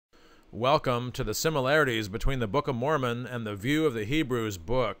Welcome to the similarities between the Book of Mormon and the View of the Hebrews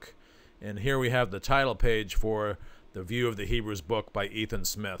book. And here we have the title page for the View of the Hebrews book by Ethan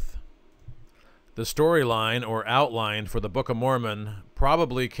Smith. The storyline or outline for the Book of Mormon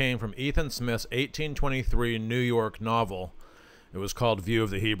probably came from Ethan Smith's 1823 New York novel. It was called View of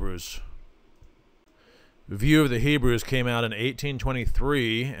the Hebrews. View of the Hebrews came out in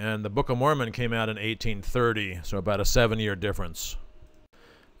 1823, and the Book of Mormon came out in 1830, so about a 7-year difference.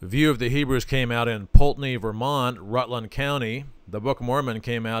 View of the Hebrews came out in Poultney, Vermont, Rutland County. The Book of Mormon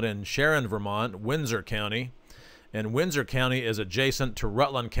came out in Sharon, Vermont, Windsor County. And Windsor County is adjacent to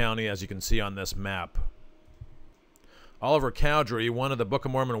Rutland County, as you can see on this map. Oliver Cowdery, one of the Book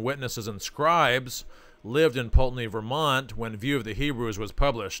of Mormon witnesses and scribes, lived in Poultney, Vermont when View of the Hebrews was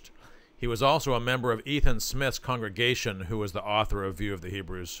published. He was also a member of Ethan Smith's congregation, who was the author of View of the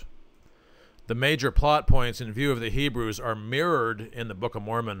Hebrews. The major plot points in View of the Hebrews are mirrored in the Book of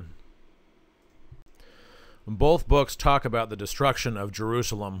Mormon. Both books talk about the destruction of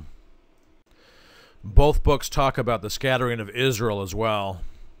Jerusalem. Both books talk about the scattering of Israel as well.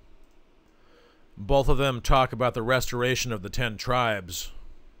 Both of them talk about the restoration of the 10 tribes.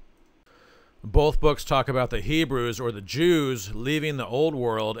 Both books talk about the Hebrews, or the Jews, leaving the Old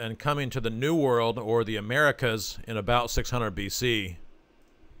World and coming to the New World, or the Americas, in about 600 BC.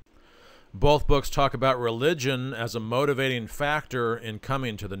 Both books talk about religion as a motivating factor in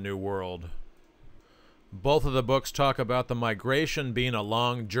coming to the New World. Both of the books talk about the migration being a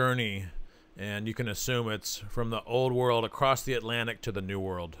long journey, and you can assume it's from the Old World across the Atlantic to the New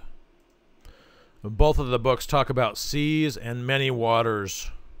World. Both of the books talk about seas and many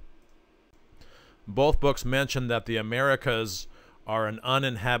waters. Both books mention that the Americas are an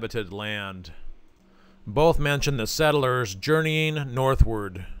uninhabited land. Both mention the settlers journeying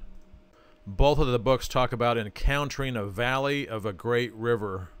northward. Both of the books talk about encountering a valley of a great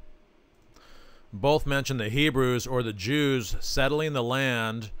river. Both mention the Hebrews, or the Jews, settling the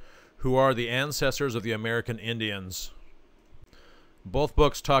land, who are the ancestors of the American Indians. Both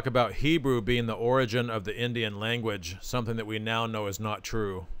books talk about Hebrew being the origin of the Indian language, something that we now know is not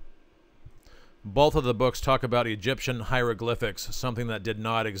true. Both of the books talk about Egyptian hieroglyphics, something that did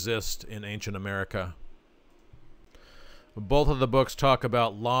not exist in ancient America. Both of the books talk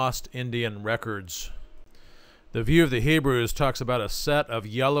about lost Indian records. The View of the Hebrews talks about a set of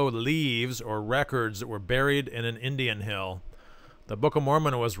yellow leaves or records that were buried in an Indian hill. The Book of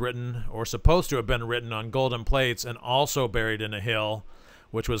Mormon was written, or supposed to have been written, on golden plates and also buried in a hill,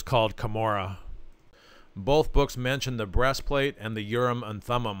 which was called Cumorah. Both books mention the breastplate and the Urim and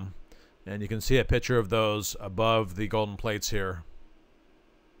Thummim, and you can see a picture of those above the golden plates here.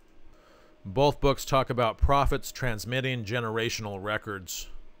 Both books talk about prophets transmitting generational records.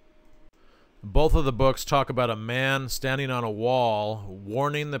 Both of the books talk about a man standing on a wall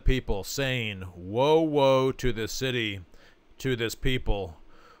warning the people, saying, "Woe, woe to this city, to this people,"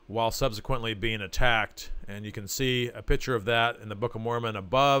 while subsequently being attacked. And you can see a picture of that in the Book of Mormon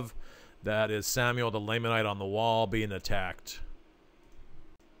above. That is Samuel the Lamanite on the wall being attacked.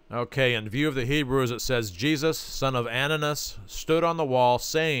 Okay, in View of the Hebrews it says, Jesus, son of Ananus, stood on the wall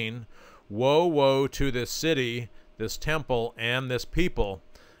saying, "Woe, woe to this city, this temple, and this people."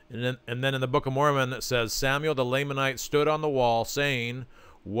 And then in the Book of Mormon it says, Samuel the Lamanite stood on the wall saying,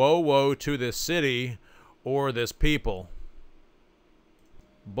 "Woe, woe to this city, or this people."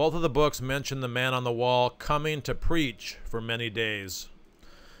 Both of the books mention the man on the wall coming to preach for many days.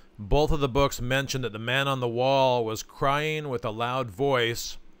 Both of the books mention that the man on the wall was crying with a loud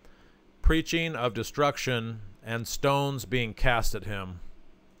voice, preaching of destruction and stones being cast at him.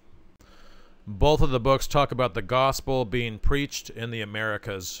 Both of the books talk about the gospel being preached in the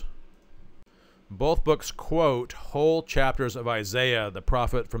Americas. Both books quote whole chapters of Isaiah, the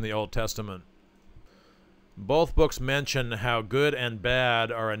prophet from the Old Testament. Both books mention how good and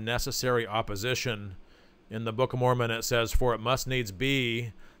bad are a necessary opposition. In the Book of Mormon it says, "For it must needs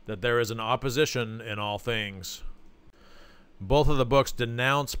be that there is an opposition in all things." Both of the books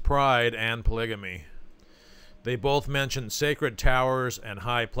denounce pride and polygamy. They both mention sacred towers and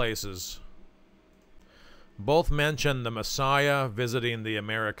high places. Both mention the Messiah visiting the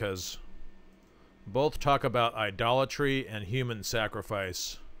Americas. Both talk about idolatry and human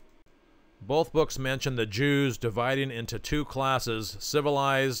sacrifice. Both books mention the Jews dividing into two classes,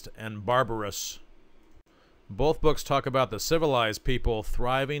 civilized and barbarous. Both books talk about the civilized people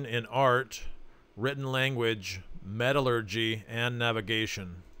thriving in art, written language, metallurgy, and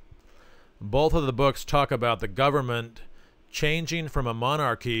navigation. Both of the books talk about the government changing from a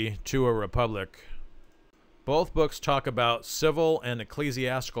monarchy to a republic. Both books talk about civil and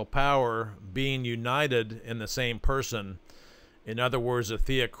ecclesiastical power being united in the same person, In other words, a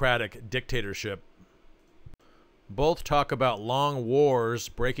theocratic dictatorship. Both talk about long wars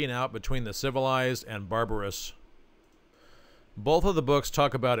breaking out between the civilized and barbarous. Both of the books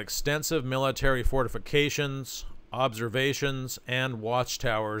talk about extensive military fortifications, observations, and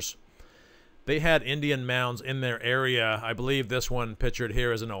watchtowers. They had Indian mounds in their area. I believe this one pictured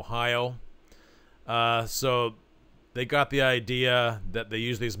here is in Ohio. So they got the idea that they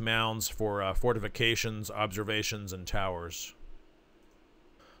use these mounds for fortifications, observations, and towers.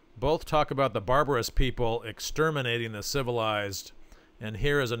 Both talk about the barbarous people exterminating the civilized. And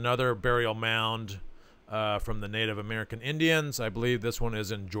here is another burial mound from the Native American Indians. I believe this one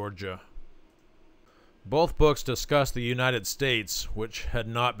is in Georgia. Both books discuss the United States, which had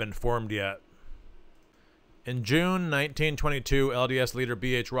not been formed yet. In June 1922, LDS leader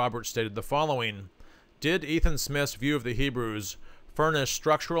B.H. Roberts stated the following: "Did Ethan Smith's view of the Hebrews furnish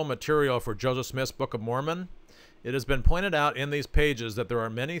structural material for Joseph Smith's Book of Mormon? It has been pointed out in these pages that there are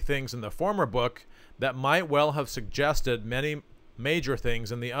many things in the former book that might well have suggested many major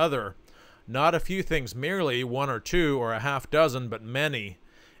things in the other. Not a few things merely, one or two or a half dozen, but many.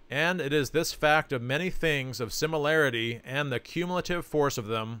 And it is this fact of many things of similarity and the cumulative force of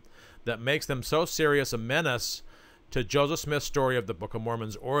them that makes them so serious a menace to Joseph Smith's story of the Book of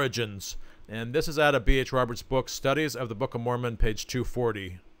Mormon's origins." And this is out of B.H. Roberts' book, Studies of the Book of Mormon, page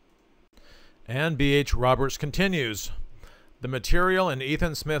 240. And B.H. Roberts continues, "The material in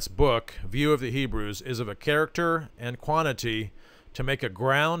Ethan Smith's book, View of the Hebrews, is of a character and quantity to make a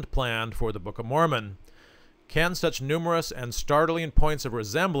ground plan for the Book of Mormon. Can such numerous and startling points of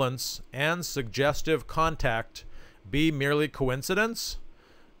resemblance and suggestive contact be merely coincidence?"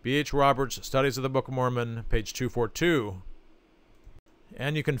 B.H. Roberts, Studies of the Book of Mormon, page 242.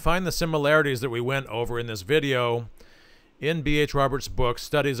 And you can find the similarities that we went over in this video in B.H. Roberts' book,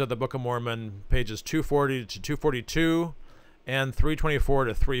 Studies of the Book of Mormon, pages 240 to 242 and 324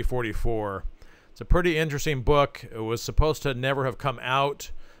 to 344. It's a pretty interesting book. It was supposed to never have come out,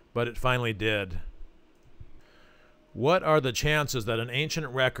 but it finally did. What are the chances that an ancient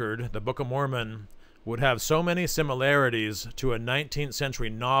record, the Book of Mormon, would have so many similarities to a 19th century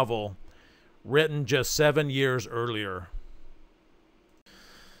novel written just 7 years earlier?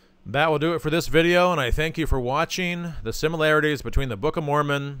 That will do it for this video, and I thank you for watching the similarities between the Book of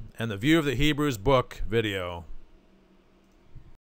Mormon and the View of the Hebrews book video.